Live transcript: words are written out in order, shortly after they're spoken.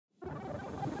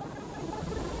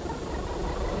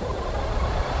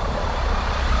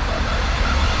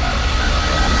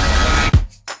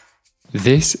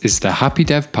This is the Happy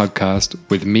Dev Podcast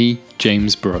with me,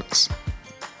 James Brooks.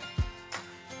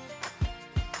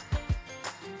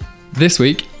 This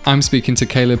week, I'm speaking to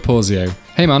Caleb Porzio.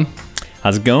 Hey man.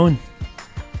 How's it going?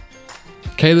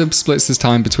 Caleb splits his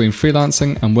time between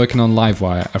freelancing and working on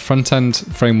Livewire, a front-end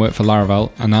framework for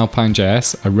Laravel, and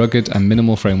Alpine.js, a rugged and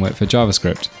minimal framework for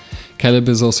JavaScript. Caleb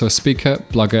is also a speaker,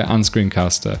 blogger, and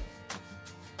screencaster.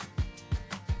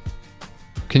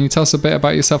 Can you tell us a bit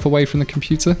about yourself away from the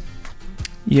computer?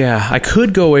 Yeah, I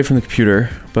could go away from the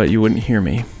computer, but you wouldn't hear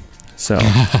me. So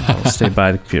I'll stay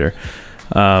by the computer.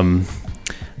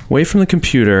 Away from the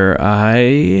computer,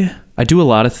 I do a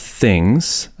lot of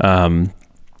things.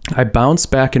 I bounce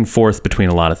back and forth between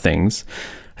a lot of things.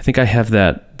 I think I have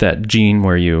that gene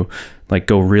where you like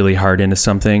go really hard into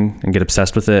something and get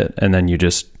obsessed with it, and then you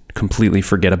just completely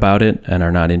forget about it and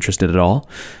are not interested at all.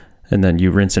 And then you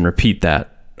rinse and repeat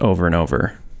that over and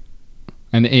over.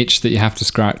 An itch that you have to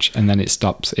scratch and then it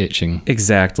stops itching.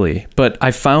 Exactly. But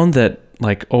I found that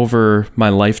like over my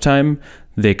lifetime,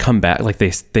 they come back, like I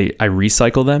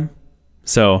recycle them.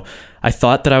 So I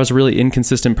thought that I was a really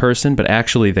inconsistent person, but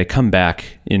actually they come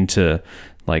back into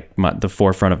like the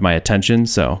forefront of my attention.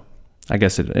 So I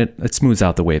guess it smooths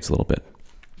out the waves a little bit.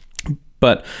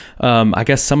 But I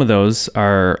guess some of those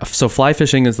are, so fly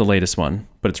fishing is the latest one,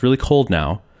 but it's really cold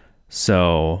now.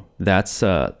 So that's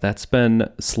been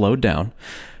slowed down.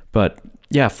 But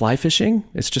yeah, fly fishing,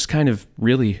 it's just kind of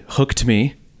really hooked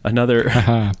me. Another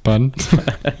fun.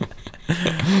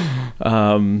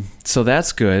 So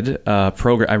that's good.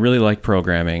 I really like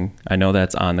programming. I know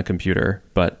that's on the computer,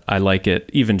 but I like it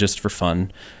even just for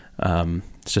fun.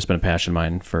 It's just been a passion of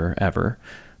mine forever.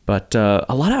 But a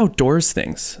lot of outdoors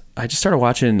things. I just started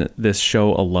watching this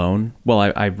show Alone. Well,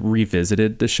 I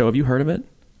revisited the show. Have you heard of it?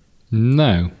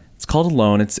 No. It's called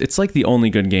Alone. It's like the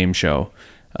only good game show.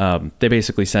 They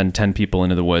basically send 10 people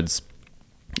into the woods,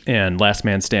 and last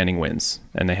man standing wins.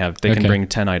 And they can bring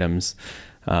 10 items,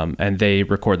 and they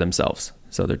record themselves.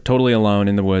 So they're totally alone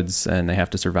in the woods, and they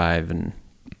have to survive and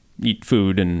eat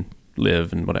food and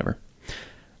live and whatever.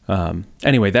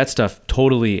 Anyway, that stuff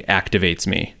totally activates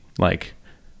me. Like,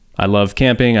 I love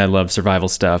camping. I love survival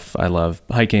stuff. I love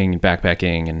hiking and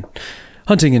backpacking and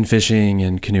hunting and fishing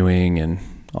and canoeing and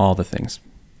all the things.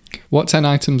 What 10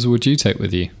 items would you take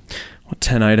with you? What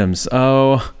 10 items?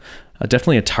 Oh,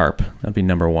 definitely a tarp. That'd be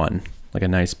number one. Like a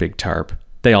nice big tarp.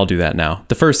 They all do that now.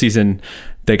 The first season,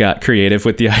 they got creative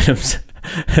with the items.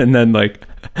 And then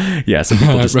some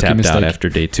people just tapped out after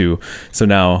day 2. So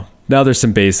now there's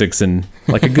some basics and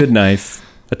like a good knife,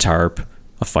 a tarp,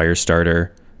 a fire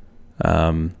starter.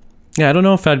 I don't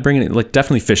know if I'd bring it, like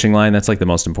definitely fishing line. That's like the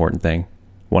most important thing.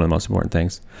 One of the most important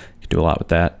things. You can do a lot with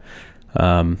that.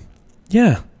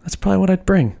 That's probably what I'd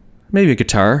bring. Maybe a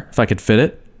guitar, if I could fit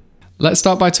it. Let's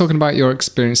start by talking about your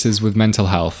experiences with mental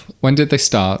health. When did they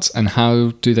start, and how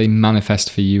do they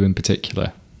manifest for you in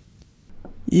particular?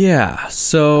 Yeah,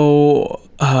 so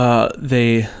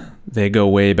they go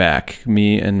way back.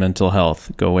 Me and mental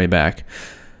health go way back.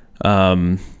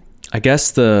 I guess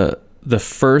the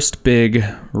first big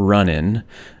run-in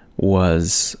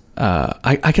was...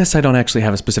 I guess I don't actually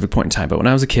have a specific point in time, but when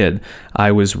I was a kid,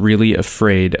 I was really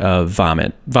afraid of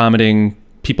vomiting,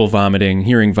 people vomiting,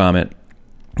 hearing vomit,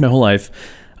 my whole life,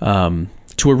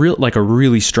 to a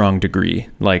really strong degree,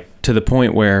 like to the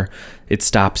point where it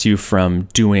stops you from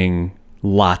doing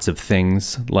lots of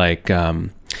things. Like,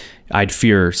 I'd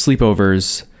fear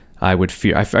sleepovers. I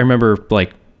remember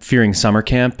like fearing summer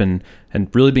camp and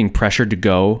really being pressured to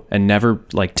go and never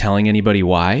like telling anybody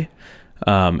why.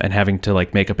 And having to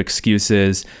like make up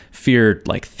excuses, feared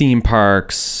like theme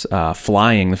parks,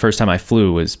 flying. The first time I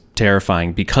flew was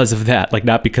terrifying because of that, like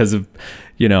not because of,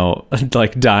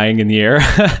 like dying in the air.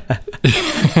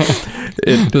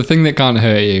 The thing that can't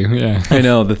hurt you. Yeah. I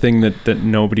know, the thing that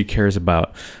nobody cares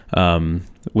about,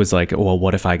 was like, well,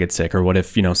 what if I get sick? Or what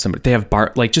if, somebody, they have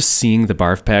like just seeing the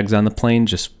barf bags on the plane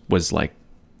just was like,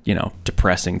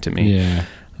 depressing to me. Yeah.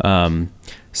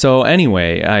 So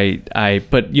anyway,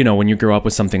 but when you grow up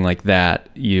with something like that,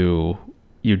 you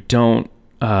don't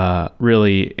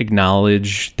really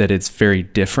acknowledge that it's very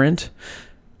different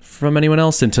from anyone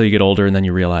else until you get older, and then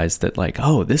you realize that like,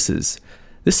 oh, this is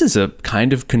a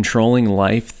kind of controlling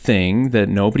life thing that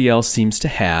nobody else seems to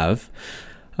have.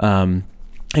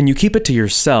 And you keep it to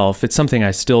yourself. It's something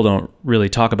I still don't really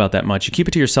talk about that much. You keep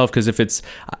it to yourself because if it's,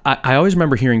 I always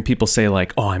remember hearing people say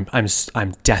like, "Oh,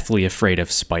 I'm deathly afraid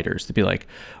of spiders." They'd be like,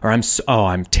 or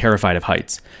I'm terrified of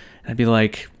heights. And I'd be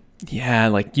like, yeah,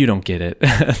 like you don't get it.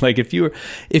 Like if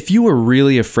you were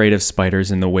really afraid of spiders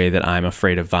in the way that I'm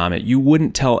afraid of vomit, you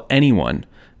wouldn't tell anyone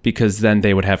because then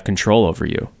they would have control over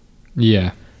you.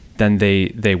 Yeah. then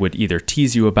they would either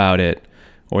tease you about it,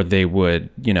 or they would,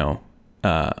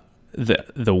 the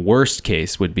worst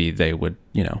case would be they would,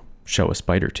 show a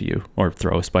spider to you or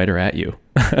throw a spider at you.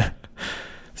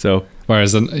 So,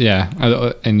 whereas,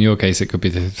 in your case, it could be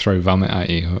to throw vomit at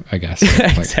you, I guess.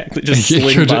 Exactly. Just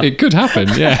sling it could happen,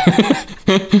 yeah.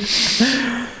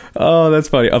 Oh, that's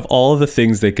funny. Of all the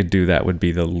things they could do, that would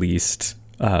be the least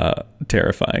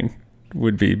terrifying,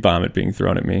 would be vomit being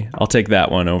thrown at me. I'll take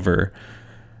that one over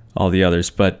all the others.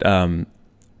 But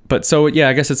so, yeah,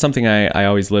 I guess it's something I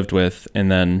always lived with.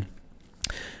 And then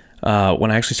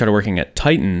when I actually started working at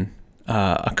Titan,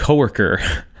 a coworker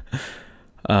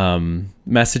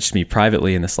messaged me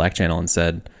privately in the Slack channel and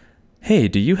said, "Hey,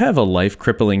 do you have a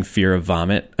life-crippling fear of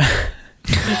vomit?"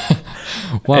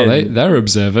 Wow, they're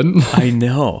observant. I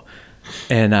know.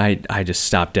 And I just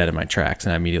stopped dead in my tracks,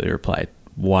 and I immediately replied,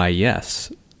 "Why,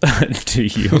 yes." "Do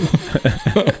you?"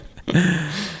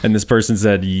 And this person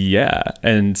said, "Yeah."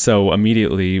 And so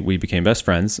immediately we became best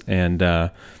friends,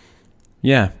 and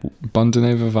yeah. Bonding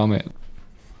over vomit.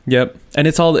 Yep. And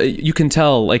it's all, you can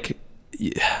tell, like,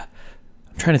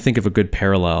 I'm trying to think of a good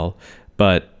parallel,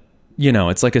 but,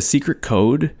 it's like a secret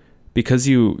code, because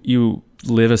you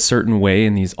live a certain way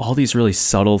in all these really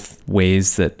subtle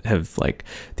ways that have, like,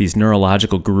 these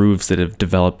neurological grooves that have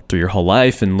developed through your whole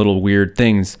life, and little weird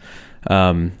things.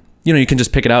 You can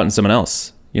just pick it out in someone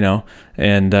else,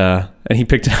 and he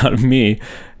picked it out of me.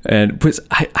 And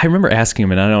I remember asking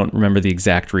him, and I don't remember the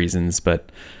exact reasons,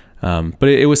 but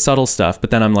it was subtle stuff. But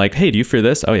then I'm like, "Hey, do you fear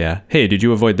this?" "Oh yeah." "Hey, did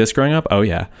you avoid this growing up?" "Oh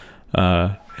yeah."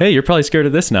 "Hey, you're probably scared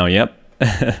of this now." "Yep."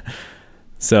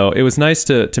 So it was nice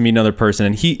to meet another person,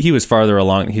 and he was farther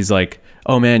along. He's like,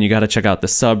 "Oh man, you got to check out the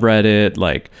subreddit.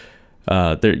 Like,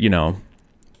 there,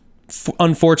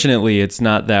 unfortunately, it's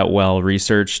not that well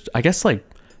researched. I guess like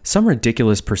some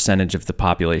ridiculous percentage of the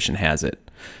population has it.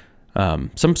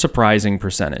 Some surprising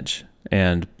percentage,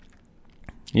 and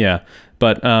yeah,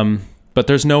 but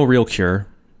there's no real cure.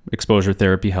 Exposure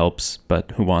therapy helps,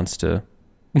 but who wants to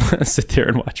sit there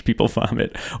and watch people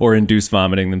vomit or induce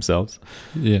vomiting themselves?"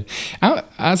 Yeah,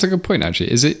 that's a good point.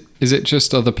 Actually, is it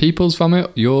just other people's vomit,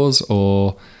 yours,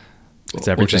 or it's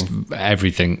everything? Or just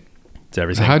everything. It's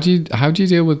everything. How do you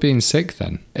deal with being sick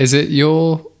then? Is it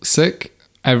you're sick,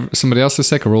 somebody else is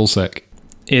sick, or all sick?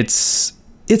 It's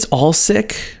all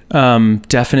sick.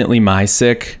 Definitely my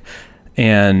sick.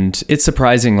 And it's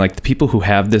surprising, like, the people who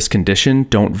have this condition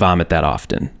don't vomit that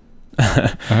often.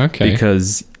 Okay.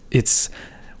 Because it's,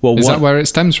 is that where it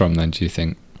stems from then, do you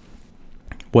think?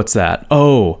 What's that?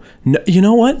 Oh, no, you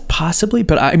know what? Possibly.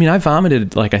 But I mean, I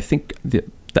vomited, like, I think the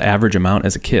average amount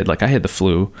as a kid. Like, I had the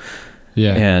flu.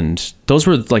 Yeah. And those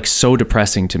were, like, so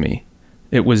depressing to me.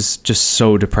 It was just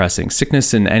so depressing.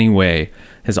 Sickness in any way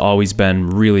has always been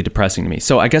really depressing to me.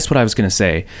 So I guess what I was going to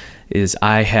say is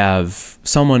I have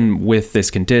someone with this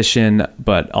condition,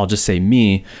 but I'll just say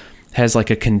me, has like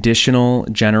a conditional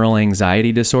general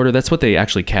anxiety disorder. That's what they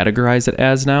actually categorize it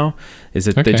as now, is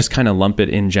that they just kind of lump it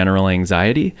in general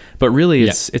anxiety. But really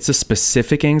it's a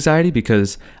specific anxiety,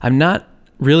 because I'm not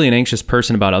really an anxious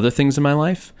person about other things in my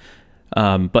life.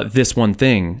 But this one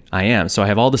thing I am. So I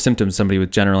have all the symptoms of somebody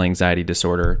with general anxiety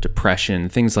disorder, depression,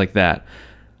 things like that.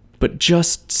 But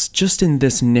just in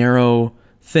this narrow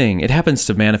thing, it happens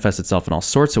to manifest itself in all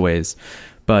sorts of ways.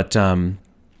 But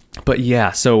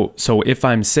yeah, so if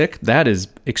I'm sick, that is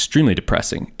extremely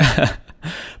depressing.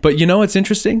 But you know what's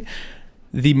interesting?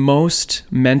 The most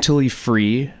mentally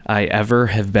free I ever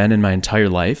have been in my entire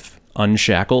life,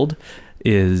 unshackled,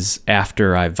 is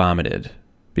after I vomited,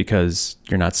 because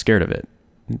you're not scared of it.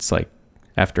 It's like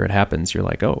after it happens, you're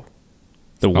like, oh,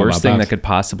 the worst thing that could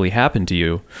possibly happen to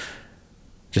you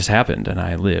just happened, and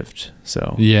I lived.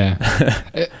 So yeah.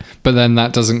 But then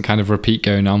that doesn't kind of repeat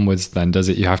going onwards then, does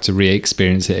it? You have to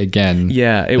re-experience it again.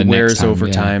 Yeah, it wears over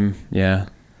time. Yeah.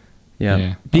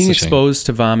 Being exposed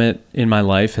to vomit in my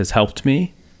life has helped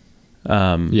me.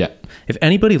 If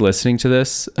anybody listening to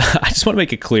this, I just want to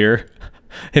make it clear,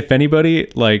 if anybody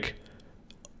like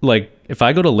if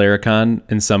I go to Laracon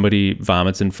and somebody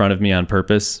vomits in front of me on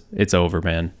purpose, it's over,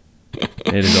 man.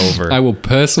 It is over. I will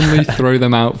personally throw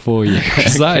them out for you,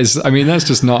 because that's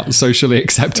just not socially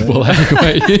acceptable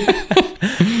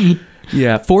anyway.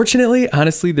 Yeah, fortunately,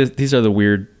 honestly, these are the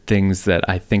weird things that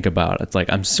I think about. It's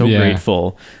like, I'm so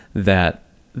grateful that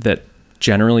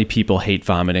generally people hate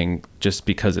vomiting just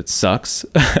because it sucks.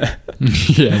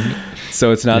 Yeah.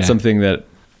 So it's not something that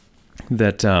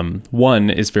one,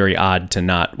 is very odd to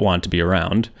not want to be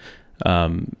around,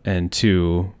 and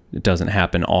two, it doesn't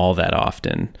happen all that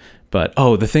often. But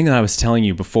the thing that I was telling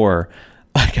you before,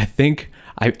 like, I think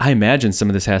I imagine some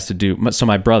of this has to do. So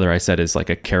my brother, I said, is like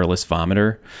a careless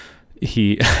vomiter.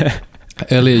 he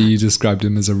Earlier, you described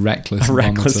him as a reckless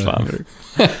vomiter.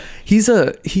 He's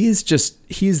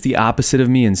the opposite of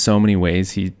me in so many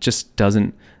ways. He just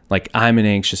doesn't, like, I'm an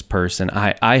anxious person.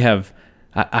 I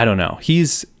don't know.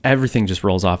 Everything just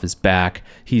rolls off his back.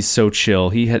 He's so chill.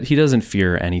 He doesn't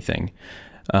fear anything.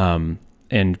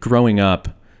 And growing up,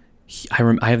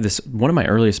 I have this, one of my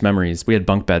earliest memories, we had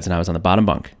bunk beds and I was on the bottom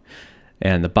bunk,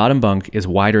 and the bottom bunk is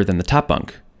wider than the top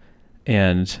bunk.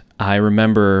 And I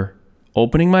remember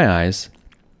opening my eyes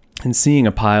and seeing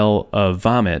a pile of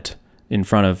vomit in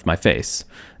front of my face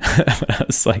when I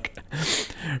was like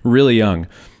really young.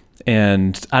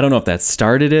 And I don't know if that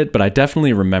started it, but I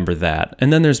definitely remember that.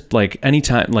 And then there's like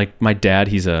anytime, like my dad,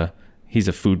 he's a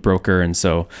food broker. And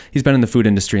so he's been in the food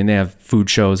industry, and they have food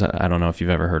shows. I don't know if you've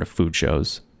ever heard of food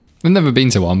shows. I've never been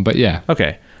to one, but yeah.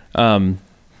 Okay.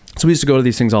 So we used to go to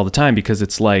these things all the time because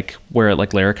it's like where at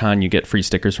like Laracon, you get free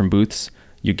stickers from booths,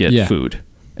 you get food,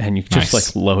 and you just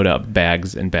like load up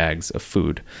bags and bags of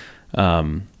food.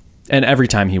 And every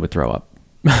time he would throw up.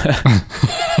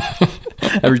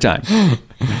 Every time.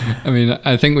 I mean,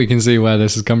 I think we can see where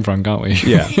this has come from, can't we?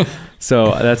 Yeah.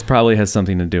 So that's probably has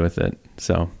something to do with it.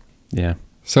 So, yeah.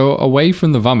 So away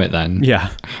from the vomit then.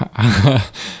 Yeah.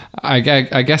 I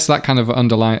guess that kind of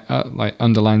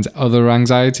underlines other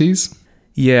anxieties.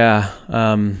 Yeah.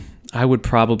 I would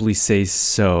probably say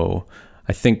so.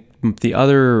 I think the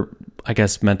other, I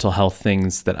guess, mental health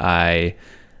things that I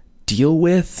deal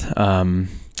with.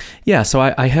 So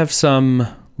I have some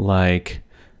like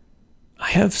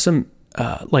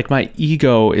my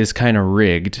ego is kind of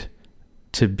rigged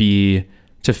to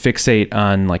fixate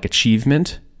on like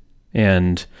achievement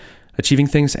and achieving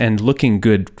things and looking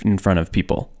good in front of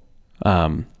people.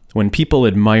 When people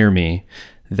admire me,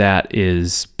 that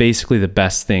is basically the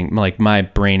best thing. Like my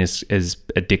brain is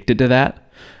addicted to that.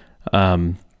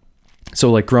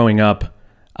 So like growing up,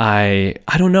 I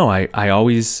don't know. I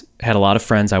always had a lot of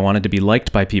friends. I wanted to be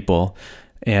liked by people.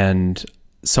 And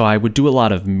so I would do a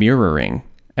lot of mirroring,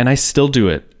 and I still do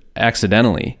it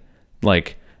accidentally.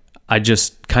 Like I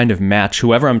just kind of match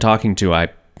whoever I'm talking to.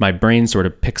 My brain sort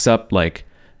of picks up like,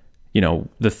 you know,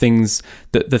 the things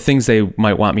they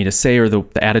might want me to say, or the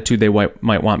attitude they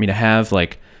might want me to have,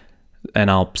 like, and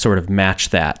I'll sort of match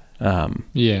that.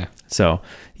 So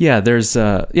yeah, there's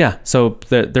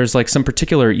like some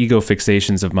particular ego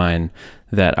fixations of mine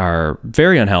that are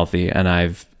very unhealthy,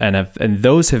 and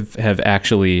those have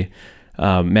actually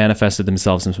manifested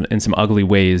themselves in some ugly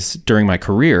ways during my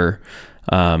career,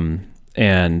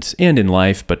 and in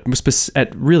life, but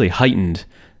really heightened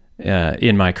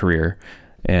in my career.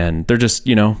 And they're just,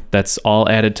 you know, that's all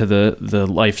added to the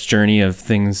life's journey of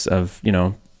things, of, you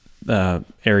know,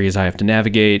 areas I have to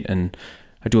navigate. And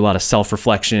I do a lot of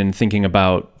self-reflection, thinking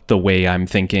about the way I'm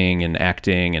thinking and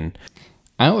acting. And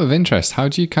out of interest, how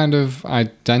do you kind of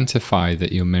identify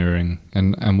that you're mirroring,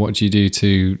 and what do you do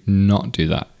to not do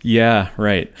that? Yeah,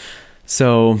 right.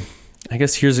 So I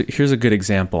guess here's a good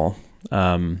example.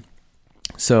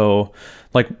 So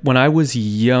like when I was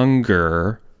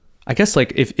younger, I guess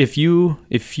like if you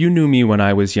knew me when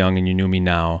I was young and you knew me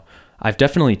now, I've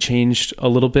definitely changed a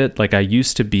little bit. Like I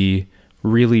used to be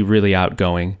really, really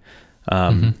outgoing,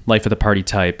 life of the party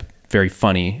type, very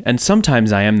funny. And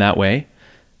sometimes I am that way,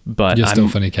 but you're still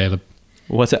funny, Caleb.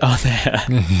 What's it? Oh,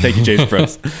 thank you, James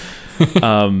Bros.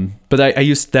 But that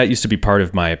used to be part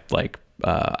of my like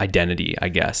identity, I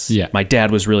guess. Yeah. My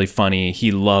dad was really funny.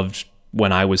 He loved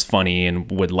when I was funny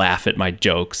and would laugh at my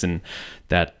jokes, and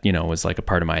that, you know, was like a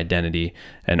part of my identity.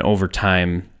 And over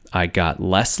time, I got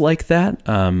less like that.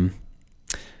 I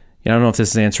don't know if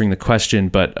this is answering the question,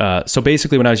 but so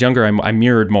basically, when I was younger, I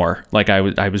mirrored more. Like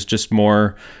I was just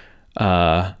more.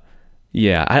 I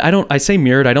say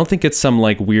mirrored. I don't think it's some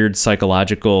like weird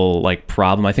psychological like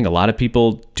problem. I think a lot of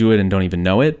people do it and don't even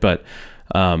know it. But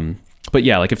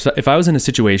yeah, like if I was in a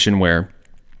situation where,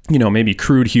 you know, maybe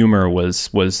crude humor was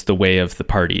the way of the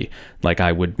party, like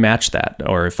I would match that.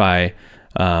 Or if I,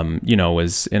 you know,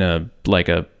 was in a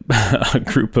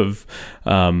group of,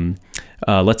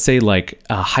 let's say like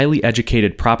highly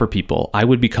educated, proper people, I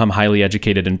would become highly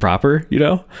educated and proper, you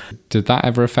know? Did that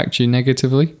ever affect you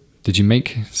negatively? Did you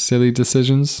make silly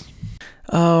decisions?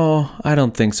 Oh, I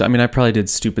don't think so. I mean, I probably did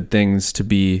stupid things to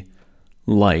be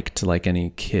liked like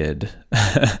any kid,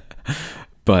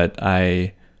 but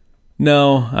I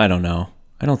don't know.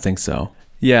 I don't think so.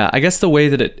 Yeah, I guess the way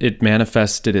that it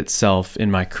manifested itself in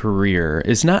my career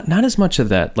is not as much of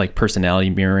that like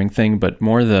personality mirroring thing, but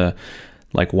more the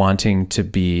like wanting to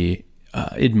be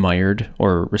admired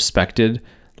or respected,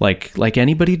 like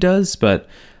anybody does. But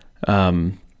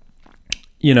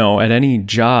you know, at any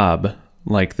job,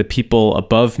 like the people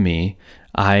above me,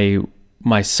 I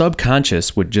my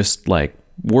subconscious would just like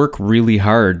work really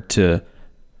hard to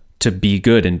be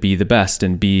good and be the best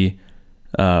and be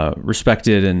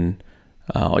respected and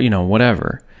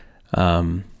whatever.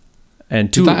 And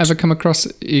did that ever come across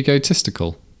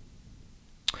egotistical?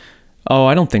 Oh,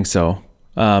 I don't think so.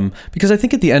 Because I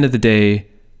think at the end of the day,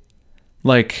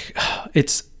 like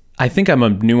I think I'm a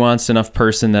nuanced enough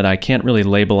person that I can't really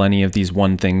label any of these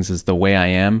one things as the way I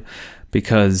am,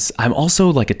 because I'm also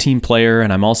like a team player,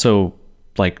 and I'm also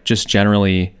like just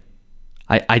generally,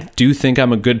 I do think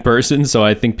I'm a good person. So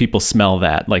I think people smell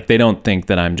that. Like they don't think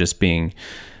that I'm just being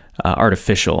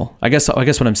artificial. I guess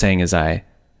what I'm saying is I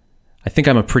think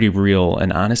I'm a pretty real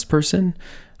and honest person.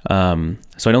 So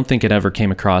I don't think it ever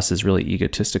came across as really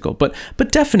egotistical, but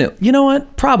definitely, you know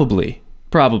what? Probably.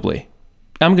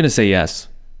 I'm going to say yes.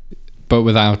 But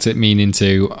without it meaning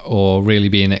to, or really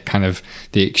being at kind of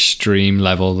the extreme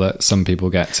level that some people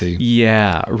get to.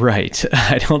 Yeah, right.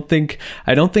 I don't think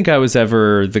I was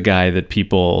ever the guy that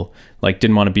people like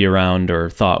didn't want to be around or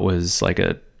thought was like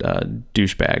a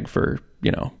douchebag for,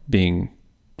 being,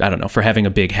 I don't know, for having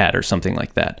a big head or something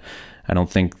like that. I don't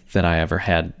think that I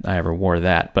ever wore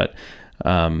that, but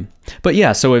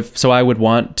yeah. So I would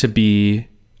want to be.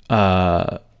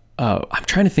 I'm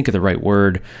trying to think of the right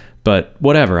word, but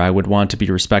whatever. I would want to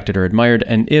be respected or admired,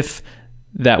 and if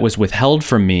that was withheld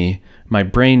from me, my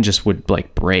brain just would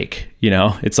like break.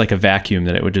 It's like a vacuum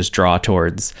that it would just draw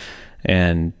towards,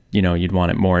 and you'd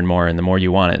want it more and more, and the more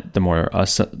you want it, the more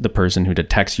the person who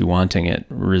detects you wanting it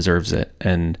reserves it,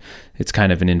 and it's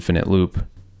kind of an infinite loop.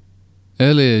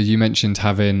 Earlier, you mentioned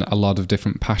having a lot of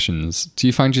different passions. Do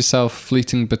you find yourself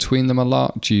fleeting between them a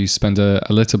lot? Do you spend a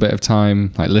little bit of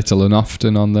time, like little and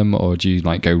often on them? Or do you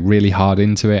like go really hard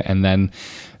into it and then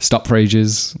stop for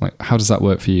ages? Like, how does that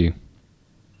work for you?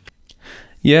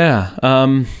 Yeah.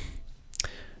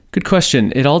 Good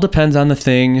question. It all depends on the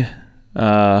thing.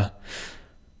 Yeah,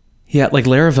 like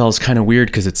Laravel's kind of weird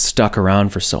because it's stuck around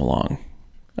for so long.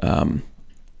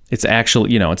 It's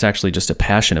actually just a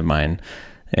passion of mine.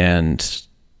 And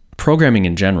programming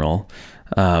in general.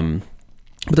 But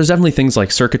there's definitely things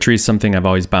like circuitry is something I've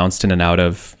always bounced in and out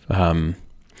of,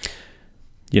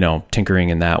 tinkering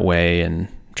in that way, and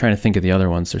trying to think of the other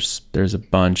ones. There's a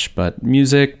bunch, but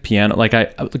music, piano,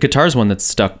 guitar is one that's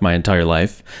stuck my entire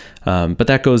life. But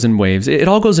that goes in waves. It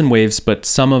all goes in waves, but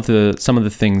some of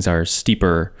the things are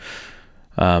steeper.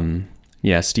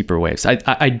 Steeper waves.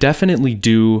 I definitely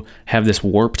do have this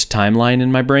warped timeline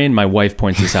in my brain. My wife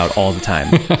points this out all the time.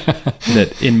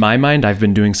 That in my mind, I've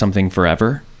been doing something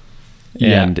forever.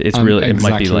 And it's really, it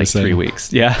might be like 3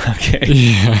 weeks. Yeah. Okay.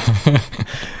 Yeah.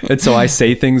 And so I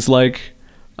say things like,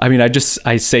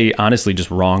 I say honestly just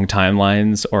wrong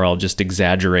timelines, or I'll just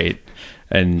exaggerate,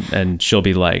 and she'll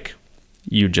be like,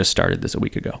 you just started this a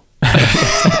week ago.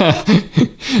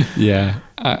 Yeah.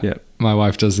 My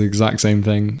wife does the exact same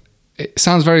thing. It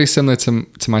sounds very similar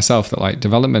to myself, that like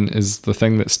development is the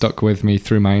thing that stuck with me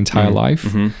through my entire life.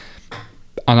 Mm-hmm.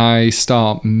 And I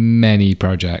start many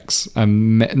projects,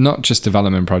 and not just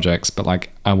development projects, but like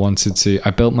I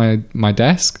built my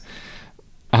desk,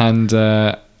 and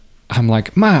I'm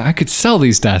like, man, I could sell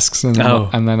these desks. And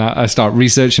then I start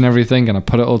researching everything, and I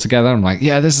put it all together. I'm like,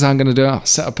 yeah, this is how I'm going to do it. I'll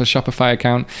set up a Shopify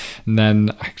account, and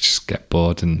then I just get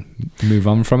bored and move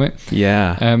on from it.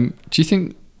 Yeah. Do you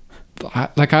think,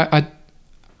 like I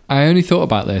only thought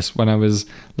about this when I was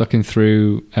looking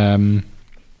through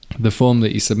the form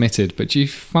that you submitted, but do you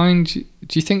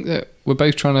think that we're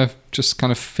both trying to just kind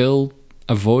of fill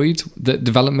a void that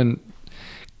development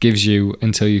gives you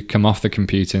until you come off the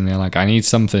computer and they're like, I need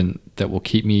something that will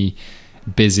keep me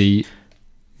busy?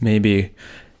 Maybe.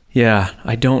 Yeah,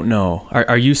 I don't know.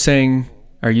 Are you saying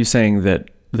that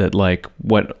like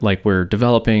what, like we're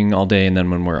developing all day, and then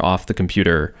when we're off the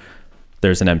computer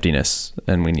there's an emptiness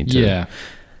and we need to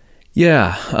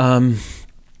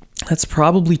that's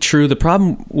probably true. The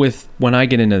problem with when I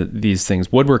get into these things,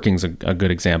 woodworking's a good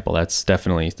example. That's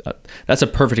definitely that's a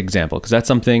perfect example, because that's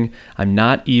something I'm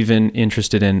not even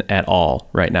interested in at all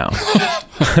right now.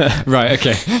 Right,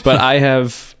 okay. But I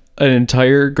have an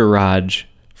entire garage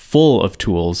full of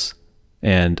tools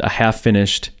and a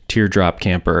half-finished teardrop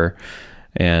camper,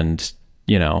 and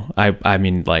I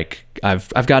mean like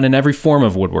I've gotten in every form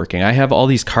of woodworking. I have all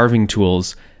these carving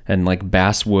tools and like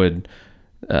basswood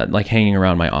like hanging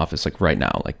around my office like right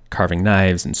now, like carving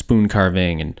knives and spoon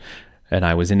carving, and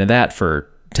I was into that for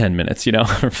 10 minutes,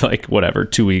 for like whatever,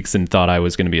 2 weeks, and thought I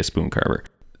was going to be a spoon carver.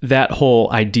 That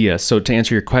whole idea. So to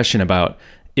answer your question about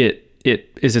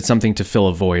is it something to fill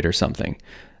a void or something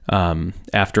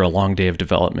after a long day of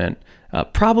development?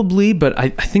 Probably, but I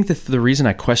think that the reason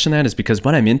I question that is because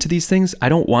when I'm into these things, I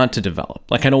don't want to develop.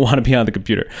 Like, I don't want to be on the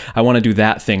computer. I want to do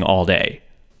that thing all day.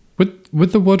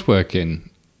 With the woodworking,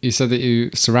 you said that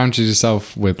you surrounded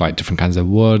yourself with like different kinds of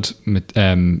wood,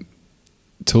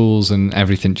 tools and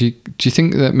everything. Do you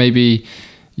think that maybe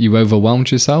you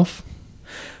overwhelmed yourself?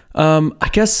 I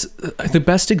guess the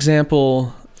best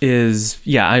example is,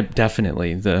 I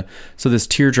definitely so this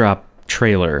teardrop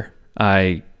trailer,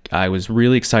 I was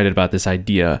really excited about this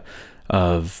idea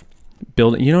of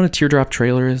building. You know what a teardrop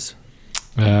trailer is?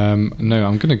 No, I'm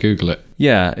going to Google it.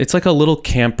 Yeah, it's like a little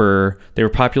camper. They were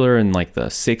popular in like the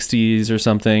 60s or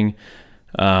something.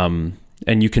 And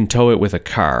you can tow it with a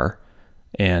car,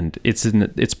 and its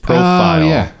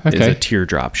profile is a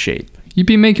teardrop shape. You've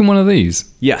been making one of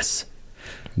these? Yes.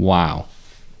 Wow.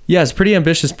 Yeah, it's a pretty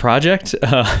ambitious project,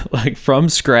 like from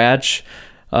scratch.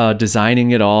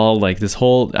 Designing it all, like this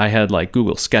whole, I had like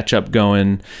Google SketchUp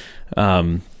going.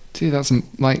 Dude, that's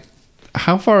like,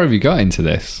 how far have you got into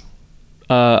this?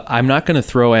 I'm not going to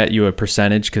throw at you a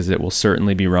percentage because it will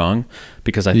certainly be wrong,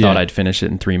 because I thought I'd finish it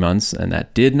in 3 months, and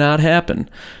that did not happen.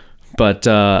 But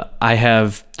I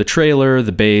have the trailer,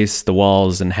 the base, the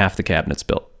walls, and half the cabinets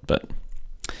built, but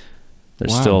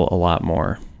there's still a lot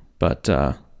more. But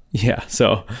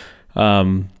so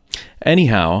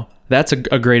anyhow, that's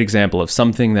a great example of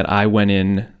something that I went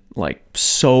in like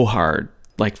so hard,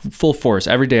 like full force.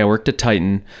 Every day I worked at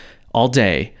Titan all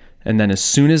day. And then as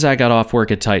soon as I got off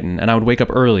work at Titan, and I would wake up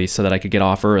early so that I could get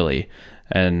off early,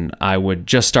 and I would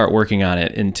just start working on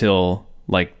it until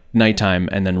like nighttime,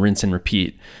 and then rinse and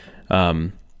repeat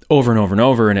over and over and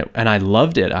over. And I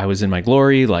loved it. I was in my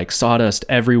glory, like sawdust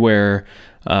everywhere.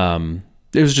 It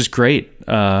was just great.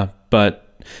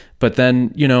 But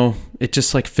then, it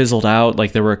just like fizzled out.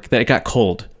 Like it got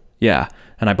cold. Yeah.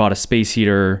 And I bought a space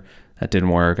heater. That didn't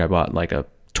work. I bought like a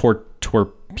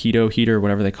torpedo heater,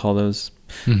 whatever they call those.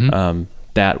 Mm-hmm.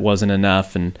 That wasn't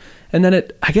enough. And then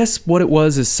I guess what it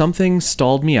was is something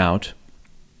stalled me out.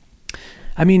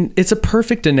 I mean, it's a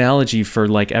perfect analogy for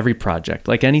like every project,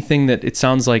 like anything that it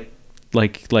sounds like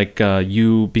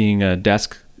you being a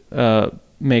desk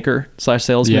maker /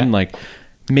 salesman, like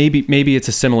maybe it's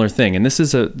a similar thing. And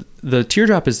the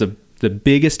teardrop is the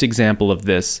biggest example of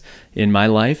this in my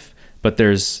life, but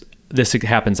this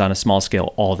happens on a small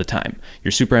scale all the time.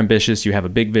 You're super ambitious. You have a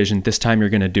big vision. This time you're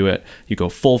going to do it. You go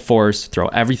full force, throw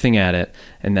everything at it.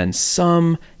 And then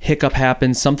some hiccup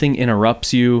happens. Something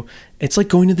interrupts you. It's like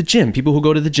going to the gym. People who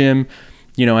go to the gym,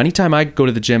 anytime I go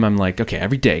to the gym, I'm like, okay,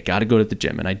 every day, got to go to the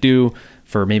gym. And I do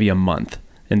for maybe a month.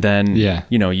 And then,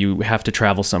 you have to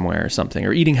travel somewhere or something,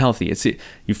 or eating healthy.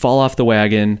 You fall off the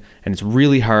wagon, and it's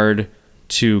really hard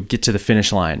to get to the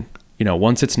finish line.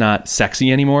 Once it's not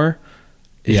sexy anymore,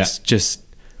 it's just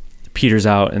peters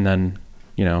out. And then,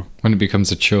 when it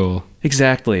becomes a chore.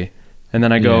 Exactly. And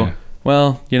then I go,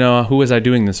 well, who was I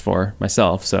doing this for?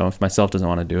 Myself. So if myself doesn't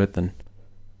want to do it, then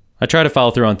I try to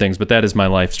follow through on things, but that is my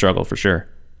life struggle for sure.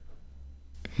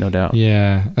 No doubt.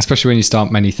 Yeah. Especially when you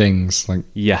start many things, like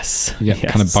yes, you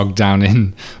get kind of bogged down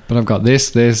in, but I've got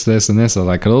this, and this that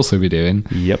I could also be doing.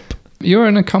 Yep. You're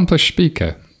an accomplished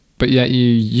speaker, but yet you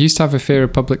used to have a fear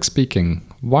of public speaking.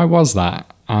 Why was that?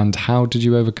 And how did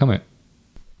you overcome it?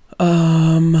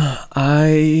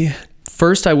 I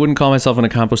wouldn't call myself an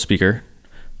accomplished speaker,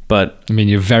 but I mean,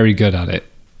 you're very good at it.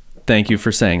 Thank you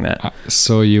for saying that. I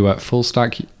saw you at Full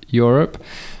Stack Europe,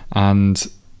 and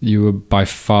you were by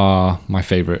far my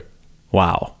favorite.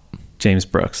 Wow. James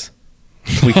Brooks.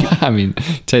 I mean,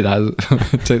 take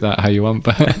that how you want,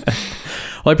 but well,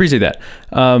 I appreciate that.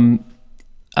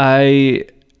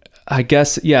 I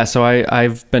guess, so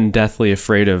I've been deathly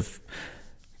afraid of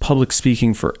public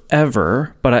speaking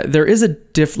forever, but there is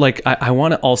I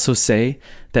want to also say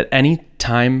that any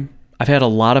time I've had a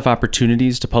lot of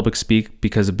opportunities to public speak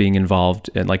because of being involved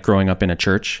in like growing up in a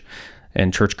church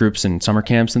and church groups and summer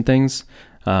camps and things.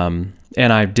 And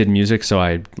I did music, so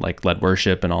I like led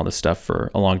worship and all this stuff for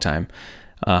a long time.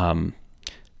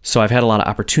 So I've had a lot of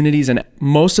opportunities, and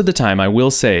most of the time, I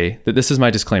will say that this is my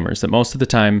disclaimer, is that most of the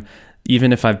time,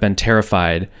 even if I've been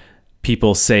terrified,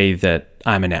 people say that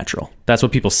I'm a natural. That's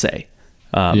what people say.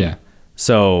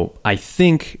 So I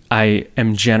think I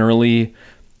am generally,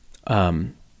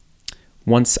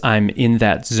 once I'm in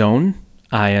that zone,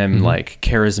 I am like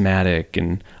charismatic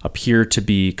and appear to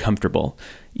be comfortable,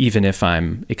 even if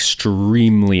I'm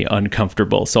extremely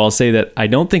uncomfortable. So I'll say that I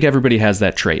don't think everybody has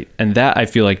that trait, and that I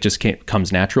feel like just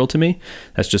comes natural to me.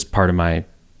 That's just part of my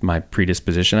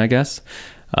predisposition, I guess.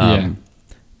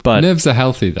 But nerves are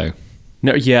healthy, though.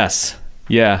 No, yes,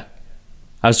 yeah.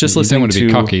 I was just listening to. You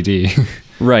don't want to be cocky, do you?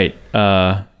 Right.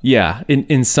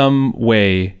 In some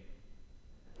way.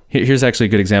 Here's actually a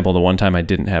good example. The one time I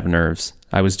didn't have nerves,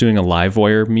 I was doing a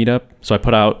Livewire meetup. So I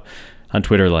put out on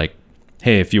Twitter like,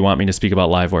 hey, if you want me to speak about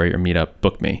Livewire at your meetup,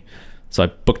 book me. So I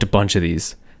booked a bunch of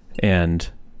these, and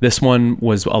this one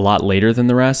was a lot later than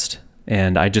the rest,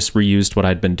 and I just reused what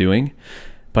I'd been doing,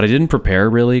 but I didn't prepare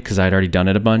really because I'd already done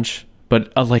it a bunch.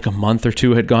 But like a month or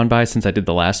two had gone by since I did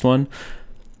the last one,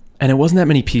 and it wasn't that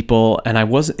many people, and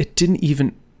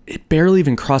it barely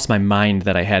even crossed my mind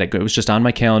that I had it. It was just on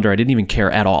my calendar. I didn't even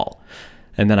care at all.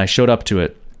 And then I showed up to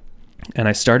it, and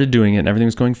I started doing it, and everything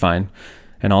was going fine.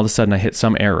 And all of a sudden I hit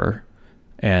some error,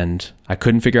 and I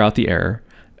couldn't figure out the error.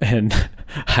 And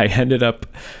I ended up,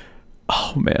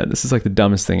 oh man, this is like the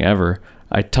dumbest thing ever.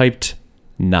 I typed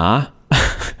nah.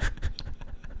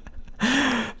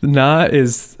 Nah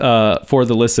is, for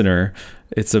the listener,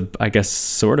 it's I guess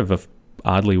sort of a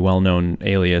oddly well-known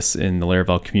alias in the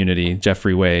Laravel community.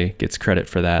 Jeffrey Way gets credit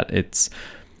for that.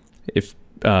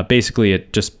 Basically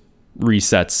it just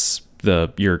resets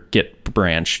your Git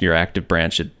branch, your active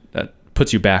branch. It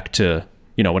puts you back to,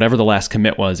 whatever the last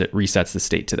commit was, it resets the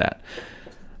state to that.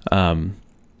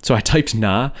 So I typed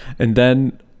nah, and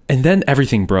then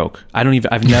everything broke.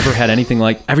 I've never had anything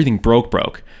like everything broke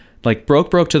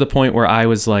to the point where I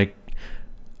was like,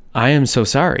 I am so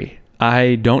sorry.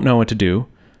 I don't know what to do.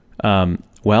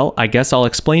 Well, I guess I'll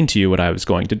explain to you what I was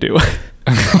going to do.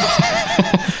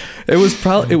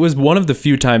 It was one of the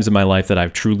few times in my life that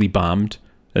I've truly bombed,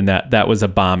 and that was a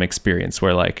bomb experience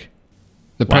where like,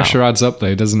 the pressure adds up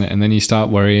though, doesn't it? And then you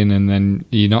start worrying, and then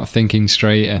you're not thinking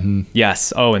straight. And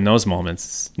yes, in those moments,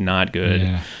 it's not good.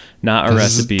 Yeah. Not a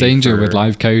recipe. Danger with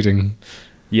live coding.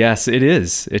 Yes, it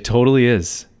is. It totally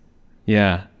is.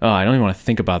 Yeah. Oh, I don't even want to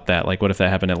think about that. Like, what if that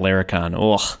happened at Laracon?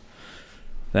 Ugh,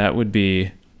 that would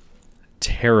be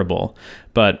terrible.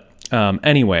 But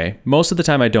anyway, most of the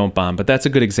time I don't bomb, but that's a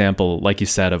good example, like you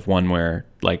said, of one where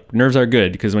like nerves are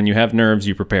good, because when you have nerves,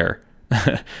 you prepare.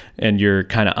 And you're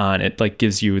kind of on it, like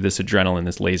gives you this adrenaline,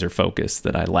 this laser focus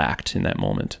that I lacked in that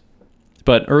moment.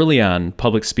 But early on,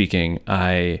 public speaking,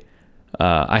 I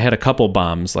had a couple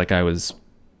bombs. Like I was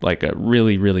like a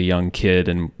really, really young kid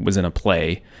and was in a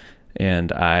play,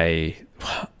 and I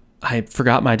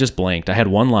forgot I just blanked. I had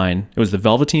one line. It was the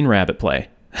Velveteen Rabbit play.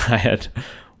 I had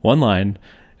one line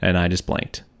and I just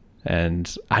blanked.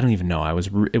 And I don't even know.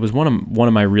 It was one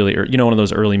of my really, one of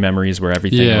those early memories where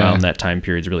everything around that time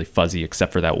period is really fuzzy,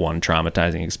 except for that one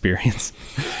traumatizing experience.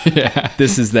 Yeah.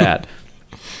 This is that.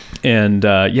 And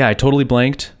I totally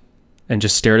blanked and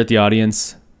just stared at the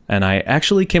audience. And I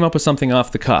actually came up with something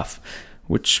off the cuff,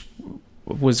 which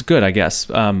was good, I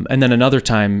guess. And then another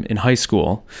time in high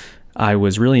school, I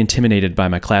was really intimidated by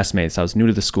my classmates. I was new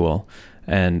to the school,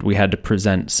 and we had to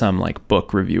present some like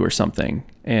book review or something.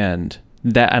 And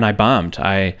I bombed.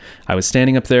 I was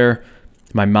standing up there.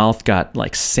 My mouth got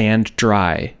like sand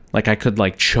dry. Like I could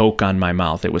like choke on my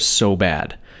mouth. It was so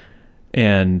bad.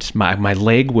 And my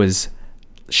leg was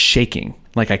shaking.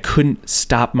 Like I couldn't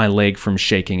stop my leg from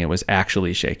shaking. It was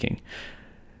actually shaking.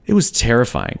 It was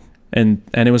terrifying. And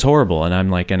it was horrible. And I'm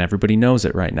like, and everybody knows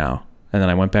it right now. And then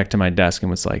I went back to my desk and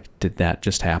was like, did that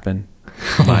just happen?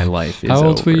 My life is over. How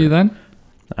old were you then?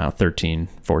 13,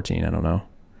 14, I don't know.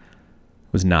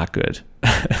 It was not good.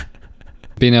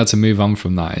 Being able to move on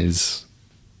from that is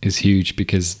huge,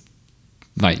 because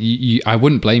like I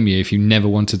wouldn't blame you if you never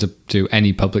wanted to do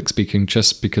any public speaking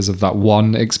just because of that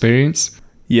one experience.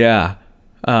 Yeah.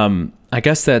 I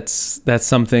guess that's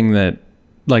something that,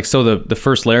 like, so the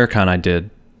first Laracon I did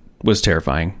was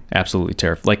terrifying. Absolutely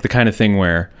terrifying. Like the kind of thing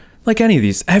where, like any of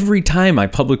these, every time I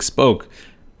public spoke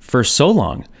for so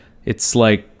long, it's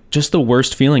like just the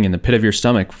worst feeling in the pit of your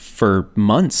stomach for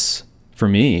months for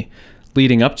me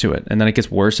leading up to it. And then it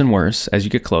gets worse and worse as you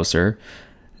get closer,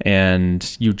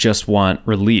 and you just want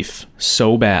relief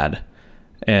so bad.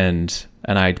 And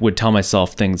I would tell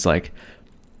myself things like,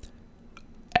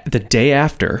 the day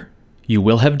after, you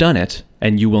will have done it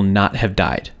and you will not have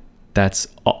died. That's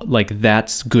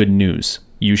good news.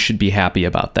 You should be happy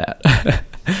about that.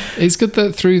 It's good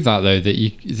that through that though, that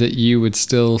you would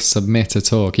still submit a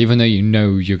talk, even though you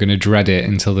know you're going to dread it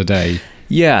until the day.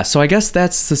 Yeah. So I guess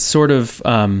that's the sort of,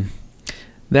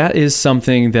 that is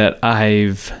something that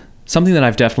I've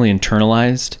definitely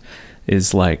internalized,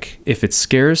 is like, if it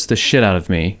scares the shit out of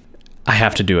me, I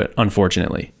have to do it,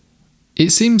 unfortunately.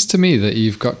 It seems to me that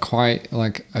you've got quite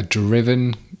like a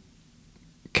driven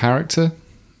character.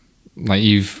 Like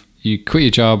you quit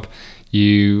your job,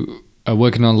 you are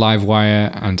working on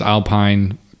Livewire and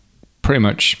Alpine pretty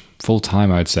much full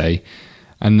time, I'd say.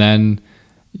 And then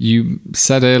you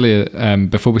said earlier,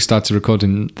 before we started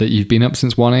recording, that you've been up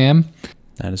since 1 a.m.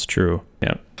 That is true.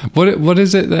 Yeah. What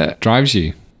is it that drives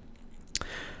you?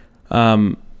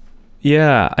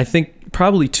 Yeah, I think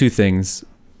probably two things.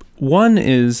 One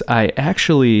is I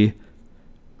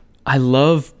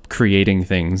love creating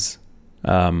things.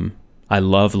 I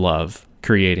love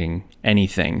creating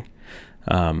anything.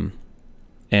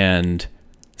 And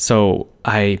so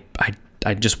I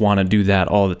just want to do that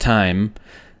all the time,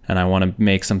 and I want to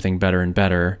make something better and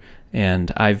better.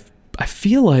 And I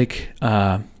feel like,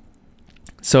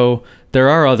 so there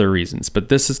are other reasons, but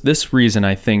this reason,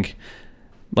 I think,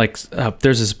 like,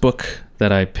 there's this book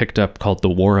that I picked up called The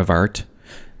War of Art,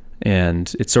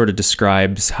 and it sort of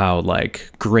describes how,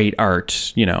 like, great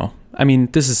art, I mean,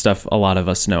 this is stuff a lot of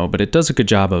us know, but it does a good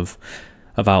job of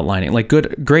outlining. Like,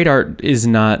 great art is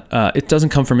not, it doesn't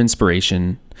come from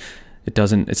inspiration.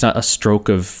 It's not a stroke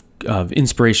of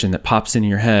inspiration that pops into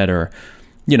your head, or,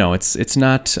 it's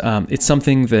not, it's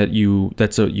something that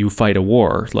you fight a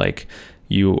war. Like,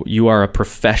 you are a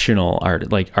professional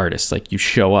artist. Like, you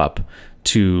show up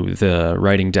to the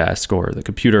writing desk or the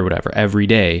computer or whatever every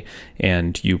day,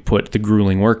 and you put the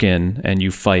grueling work in, and you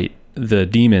fight the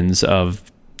demons of,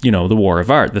 the war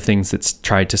of art, the things that's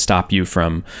tried to stop you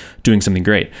from doing something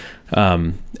great.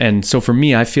 And so for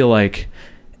me, I feel like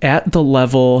at the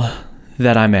level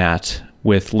that I'm at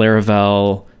with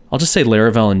Laravel, I'll just say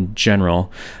Laravel in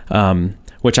general,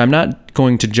 which I'm not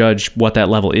going to judge what that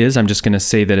level is. I'm just going to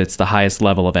say that it's the highest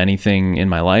level of anything in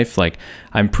my life. Like,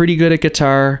 I'm pretty good at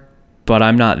guitar, but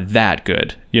I'm not that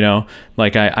good,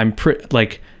 like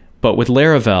but with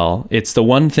Laravel, it's the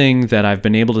one thing that I've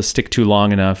been able to stick to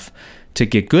long enough to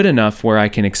get good enough where I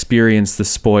can experience the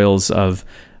spoils of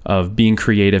being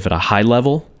creative at a high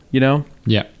level, Yeah.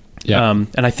 Yeah.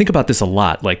 And I think about this a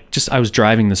lot. Like, I was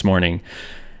driving this morning,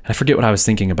 and I forget what I was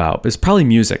thinking about. It's probably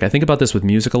music. I think about this with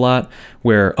music a lot,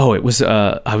 where, I was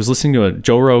listening to a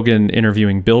Joe Rogan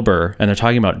interviewing Bill Burr, and they're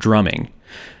talking about drumming.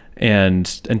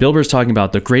 And Bill Burr's talking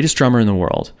about the greatest drummer in the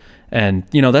world. And,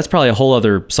 that's probably a whole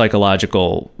other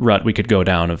psychological rut we could go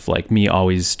down, of, like, me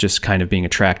always just kind of being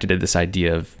attracted to this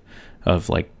idea of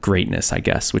like greatness, I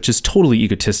guess, which is totally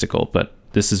egotistical, but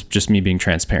this is just me being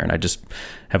transparent. I just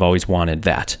have always wanted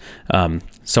that.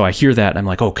 So I hear that, and I'm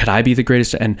like, oh, could I be the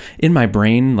greatest? And in my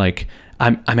brain, like,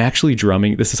 I'm actually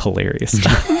drumming. This is hilarious.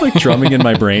 I'm like drumming in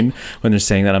my brain when they're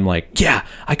saying that. I'm like, yeah,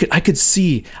 I could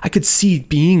see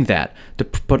being that.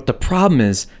 But the problem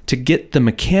is to get the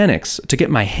mechanics, to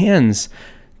get my hands,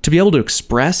 to be able to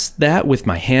express that with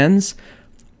my hands,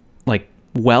 like,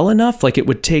 well enough. Like, it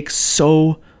would take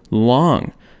so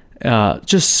long,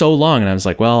 just so long. And I was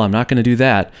like, well, I'm not going to do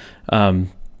that.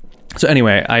 So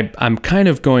anyway, I'm kind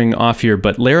of going off here,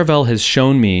 but Laravel has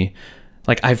shown me,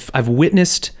 like, I've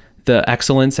witnessed the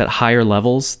excellence at higher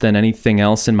levels than anything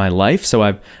else in my life. So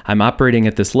I'm operating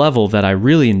at this level that I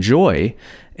really enjoy.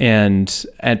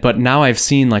 But now I've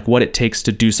seen, like, what it takes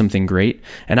to do something great.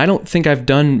 And I don't think I've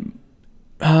done,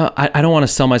 I don't want to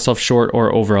sell myself short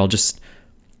or over. I'll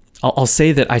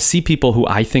say that I see people who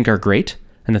I think are great,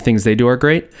 and the things they do are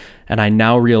great. And I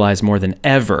now realize more than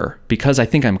ever, because I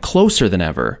think I'm closer than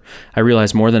ever, I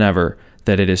realize more than ever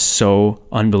that it is so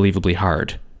unbelievably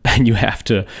hard, and you have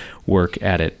to work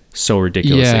at it so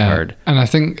ridiculously hard. And I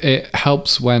think it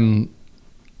helps when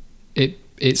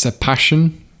it's a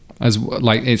passion, as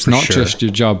like, it's not just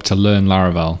your job to learn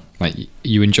Laravel. Like,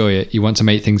 you enjoy it. You want to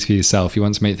make things for yourself. You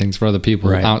want to make things for other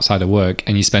people outside of work,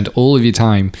 and you spend all of your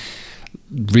time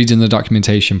reading the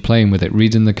documentation, playing with it,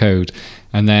 reading the code,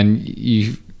 and then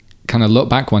you kind of look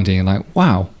back one day and like,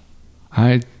 wow,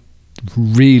 I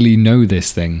really know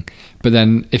this thing. But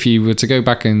then if you were to go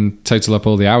back and total up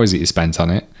all the hours that you spent on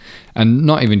it, and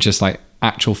not even just like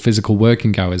actual physical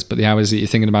working hours, but the hours that you're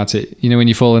thinking about it, when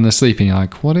you're falling asleep and you're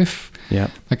like, what if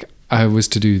like I was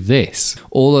to do this?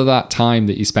 All of that time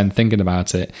that you spend thinking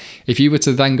about it, if you were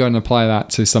to then go and apply that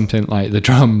to something like the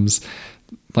drums,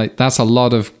 like, that's a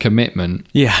lot of commitment.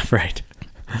 Yeah, right.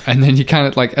 And then you kind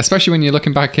of, like, especially when you're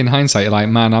looking back in hindsight, you're like,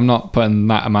 man, I'm not putting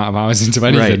that amount of hours into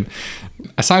anything.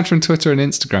 Right. Aside from Twitter and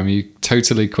Instagram, you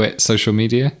totally quit social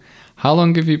media. How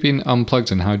long have you been unplugged,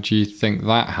 and how do you think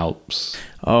that helps?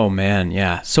 Oh man,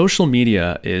 yeah. Social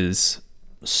media is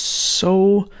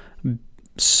so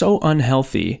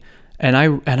unhealthy, and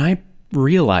I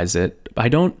realize it.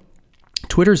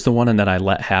 Twitter's the one that I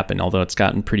let happen, although it's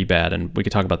gotten pretty bad, and we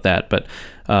could talk about that. But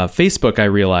Facebook, I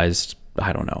realized,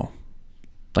 I don't know,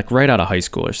 like right out of high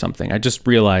school or something. I just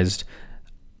realized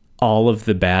all of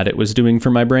the bad it was doing for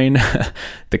my brain,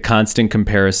 the constant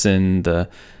comparison,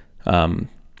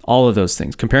 all of those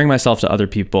things, comparing myself to other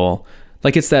people.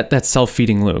 Like, it's that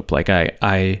self-feeding loop. Like,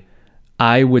 I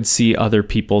would see other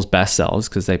people's best selves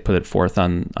because they put it forth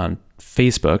on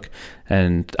Facebook,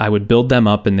 and I would build them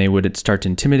up, and they would start to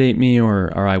intimidate me,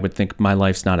 or I would think my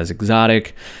life's not as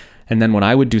exotic. And then when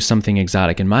I would do something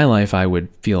exotic in my life, I would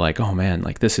feel like, oh man,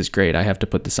 like this is great. I have to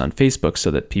put this on Facebook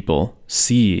so that people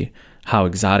see how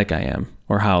exotic I am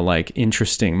or how like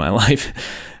interesting my life.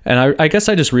 And I guess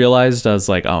I just realized, I was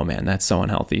like, oh man, that's so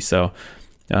unhealthy. So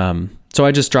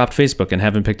I just dropped Facebook and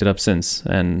haven't picked it up since,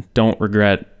 and don't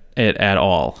regret it at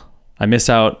all. I miss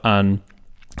out on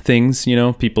things, you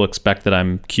know, people expect that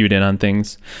I'm cued in on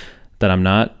things that I'm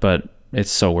not, but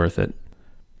it's so worth it.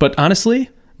 But honestly,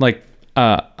 like,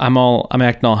 I'm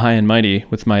acting all high and mighty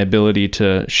with my ability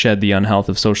to shed the unhealth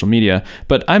of social media,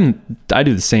 but I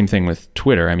do the same thing with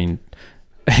Twitter. I mean,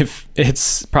 if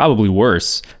it's probably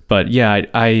worse, but yeah,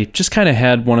 I just kind of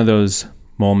had one of those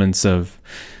moments of,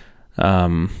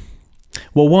 well,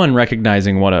 one,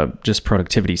 recognizing what a just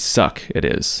productivity suck it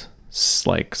is,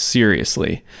 like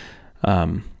seriously.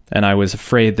 And I was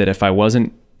afraid that if I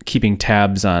wasn't keeping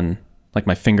tabs on, like,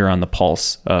 my finger on the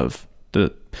pulse of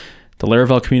the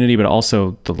Laravel community, but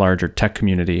also the larger tech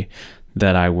community,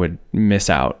 that I would miss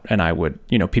out, and I would,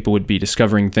 you know, people would be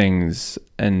discovering things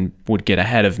and would get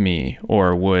ahead of me,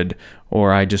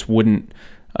 or I just wouldn't,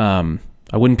 I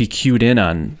wouldn't be cued in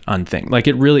on things. Like,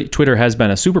 it really, Twitter has been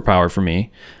a superpower for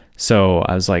me. So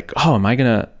I was like, oh, am I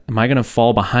gonna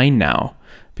fall behind now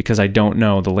because I don't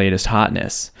know the latest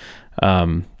hotness?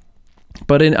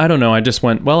 But I don't know, I just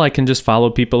went, well, I can just follow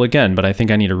people again, but I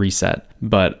think I need a reset.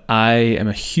 But I am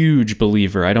a huge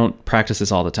believer, I don't practice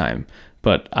this all the time,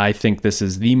 but I think this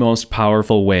is the most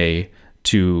powerful way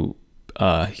to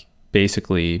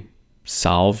basically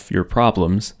solve your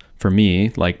problems. For me,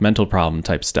 like mental problem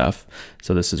type stuff,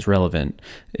 so this is relevant,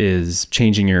 is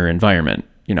changing your environment.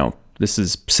 You know, this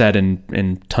is said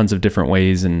in tons of different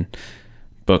ways in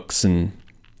books and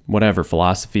whatever,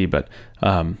 philosophy, but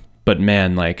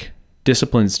man, like,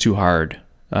 discipline's too hard.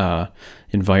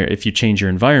 If you change your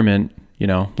environment, you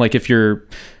know, like, if you're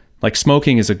like,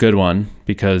 smoking is a good one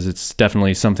because it's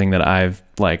definitely something that I've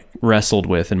like wrestled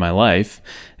with in my life,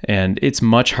 and it's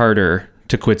much harder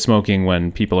to quit smoking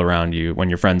when people around you, when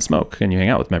your friends smoke and you hang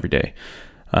out with them every day.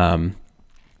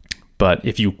 But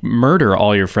if you murder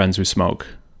all your friends who smoke,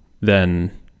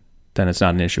 then it's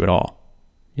not an issue at all,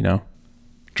 you know?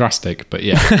 Drastic, but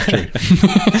yeah, true.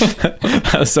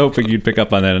 I was hoping you'd pick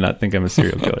up on that and not think I'm a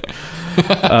serial killer.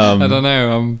 I don't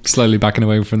know. I'm slowly backing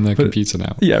away from the computer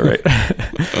now. Yeah, right.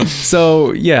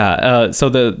 So yeah, so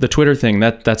the Twitter thing,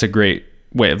 that's a great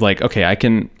way of like, okay, I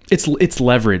can. It's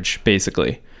leverage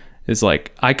basically. It's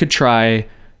like I could try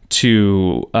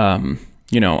to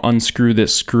unscrew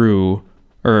this screw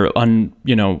or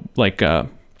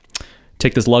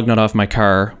take this lug nut off my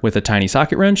car with a tiny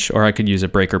socket wrench, or I could use a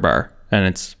breaker bar. And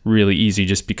it's really easy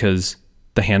just because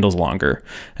the handle's longer.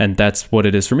 And that's what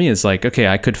it is for me. It's like, okay,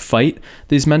 I could fight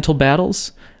these mental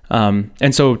battles.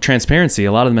 And so transparency,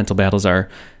 a lot of the mental battles are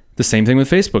the same thing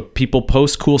with Facebook. People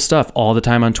post cool stuff all the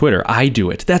time on Twitter. I do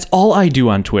it. That's all I do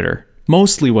on Twitter.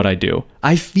 Mostly what I do.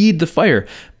 I feed the fire.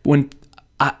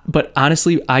 But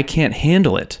honestly, I can't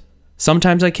handle it.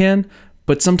 Sometimes I can,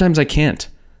 but sometimes I can't.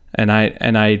 And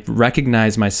I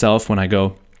recognize myself when I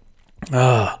go,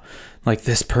 oh, like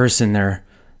this person, they're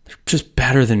just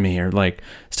better than me, or like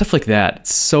stuff like that.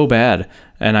 It's so bad.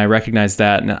 And I recognize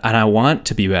that, and I want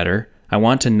to be better. I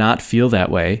want to not feel that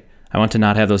way. I want to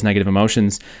not have those negative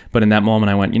emotions. But in that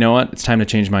moment, I went, you know what? It's time to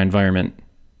change my environment.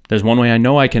 There's one way I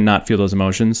know I can not feel those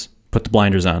emotions. Put the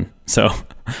blinders on. So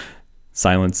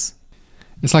silence.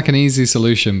 It's like an easy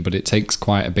solution, but it takes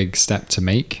quite a big step to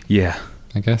make. Yeah.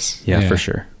 I guess. Yeah, for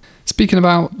sure. Speaking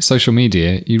about social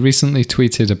media, you recently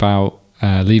tweeted about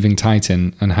leaving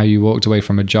Titan and how you walked away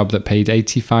from a job that paid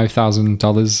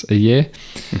 $85,000 a year.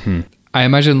 Mm-hmm. I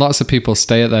imagine lots of people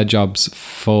stay at their jobs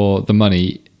for the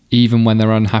money, even when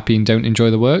they're unhappy and don't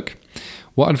enjoy the work.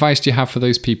 What advice do you have for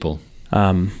those people?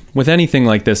 With anything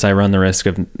like this, I run the risk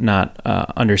of not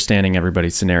understanding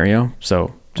everybody's scenario.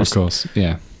 So just, of course,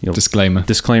 yeah. Disclaimer,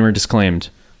 disclaimed.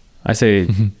 I say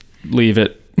leave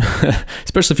it,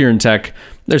 especially if you're in tech.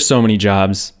 There's so many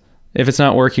jobs. If it's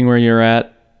not working where you're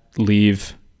at,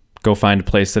 leave, go find a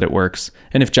place that it works.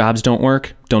 And if jobs don't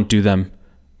work, don't do them.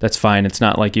 That's fine. It's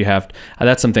not like you have,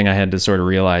 that's something I had to sort of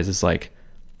realize is like,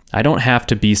 I don't have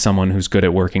to be someone who's good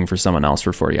at working for someone else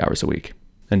for 40 hours a week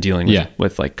and dealing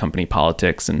with like company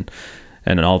politics and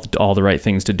all the right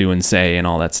things to do and say and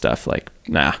all that stuff. Like,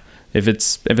 nah, if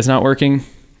it's not working,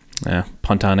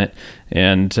 punt on it.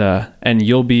 And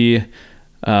you'll be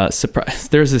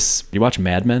surprised. There's this, you watch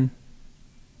Mad Men?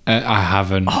 I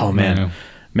haven't. Oh man. No.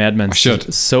 Mad Men's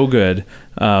so good.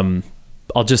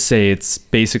 I'll just say it's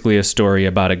basically a story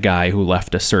about a guy who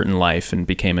left a certain life and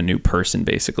became a new person,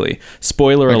 basically.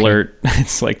 Spoiler alert.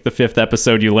 It's like the 5th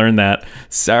episode you learn that.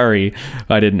 Sorry.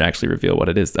 I didn't actually reveal what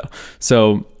it is, though.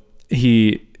 So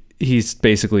he's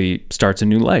basically starts a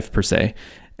new life per se.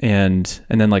 And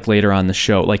then like later on the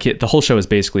show, like the whole show is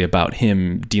basically about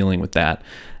him dealing with that.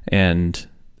 And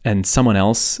someone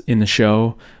else in the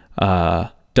show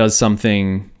does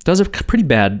a pretty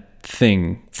bad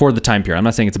thing for the time period. I'm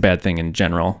not saying it's a bad thing in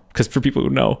general, because for people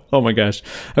who know, oh my gosh.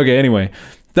 Okay, anyway,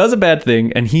 does a bad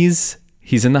thing, and he's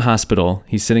in the hospital.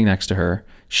 He's sitting next to her.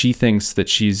 She thinks that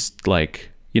she's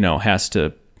like, has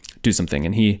to do something,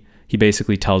 and he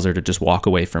basically tells her to just walk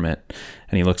away from it.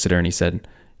 And he looks at her and he said,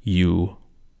 "You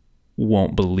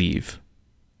won't believe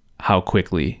how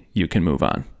quickly you can move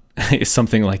on."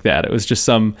 Something like that. It was just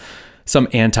some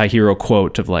anti-hero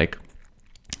quote of like,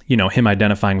 him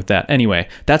identifying with that. Anyway,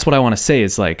 that's what I want to say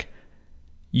is like,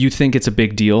 you think it's a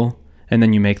big deal and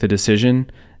then you make the decision,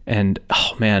 and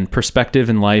oh man, perspective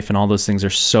in life and all those things are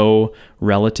so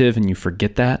relative, and you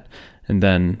forget that. And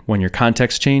then when your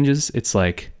context changes, it's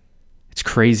like, it's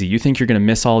crazy. You think you're going to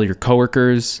miss all your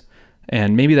coworkers,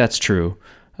 and maybe that's true.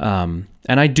 And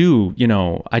I do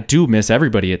miss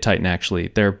everybody at Titan, actually.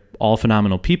 They're all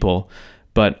phenomenal people,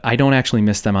 but I don't actually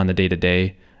miss them on the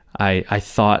day-to-day. I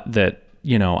thought that,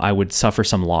 I would suffer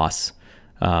some loss.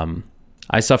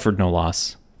 I suffered no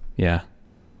loss. Yeah.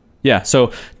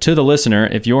 So to the listener,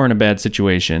 if you're in a bad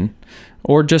situation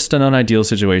or just an unideal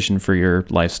situation for your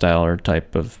lifestyle or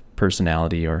type of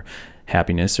personality or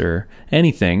happiness or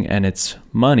anything, and it's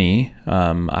money,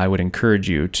 I would encourage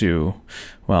you to,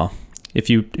 well, if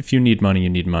you need money, you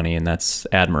need money, and that's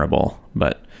admirable.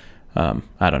 But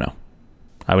I don't know.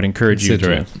 I would encourage you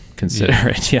to consider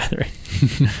it. Yeah, right.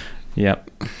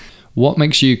 Yep. What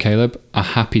makes you, Caleb, a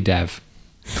happy dev?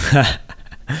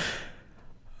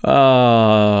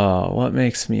 What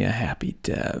makes me a happy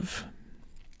dev?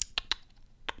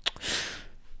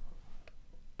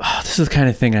 This is the kind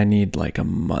of thing I need like a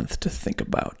month to think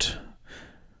about.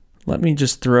 Let me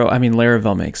just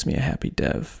Laravel makes me a happy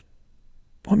dev.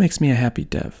 What makes me a happy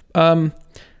dev?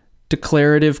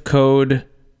 Declarative code,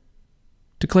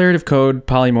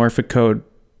 polymorphic code,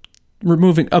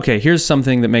 okay, here's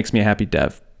something that makes me a happy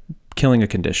dev. Killing a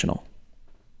conditional.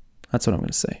 That's what I'm going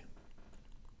to say.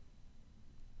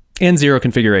 And zero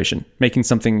configuration, making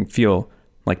something feel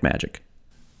like magic.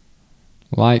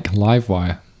 Like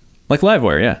Livewire. Like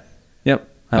Livewire, yeah. Yep.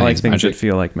 I like things magic. that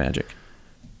feel like magic.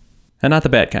 And not the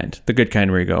bad kind. The good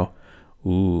kind where you go,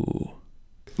 ooh.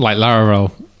 Like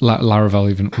Laravel. Laravel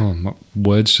even. Oh, my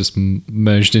words just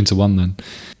merged into one then.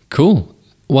 Cool.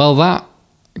 Well, that,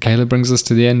 Caleb, brings us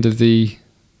to the end of the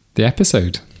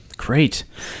episode. Great.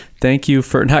 Thank you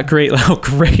for... Not great. Oh,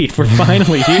 great. We're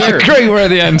finally here. Great. We're at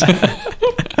the end.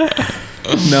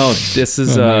 No, this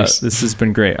is nice. This has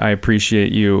been great. I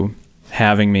appreciate you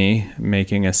having me,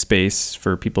 making a space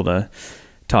for people to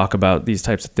talk about these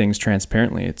types of things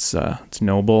transparently. It's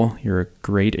noble. You're a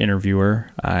great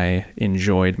interviewer. I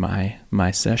enjoyed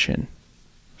my session.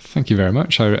 Thank you very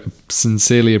much. I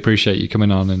sincerely appreciate you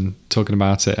coming on and talking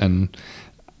about it, and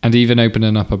even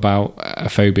opening up about a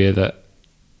phobia that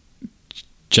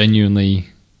genuinely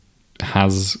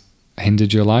has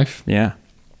hindered your life. Yeah.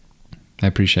 I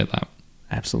appreciate that.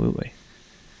 Absolutely.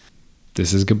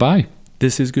 This is goodbye.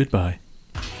 This is goodbye.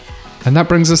 And that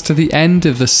brings us to the end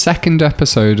of the second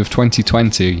episode of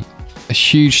 2020. A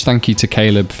huge thank you to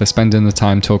Caleb for spending the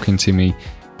time talking to me.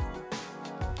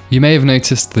 You may have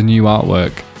noticed the new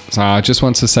artwork. So I just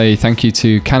want to say thank you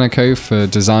to Kaneko for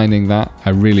designing that. I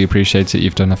really appreciate it.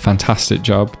 You've done a fantastic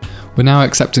job. We're now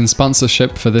accepting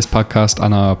sponsorship for this podcast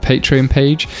on our Patreon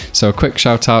page. So a quick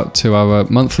shout out to our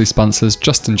monthly sponsors,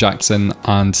 Justin Jackson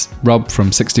and Rob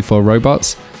from 64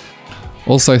 Robots.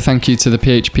 Also, thank you to the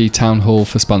PHP Town Hall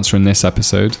for sponsoring this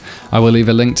episode. I will leave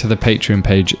a link to the Patreon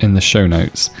page in the show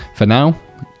notes. For now,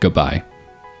 goodbye.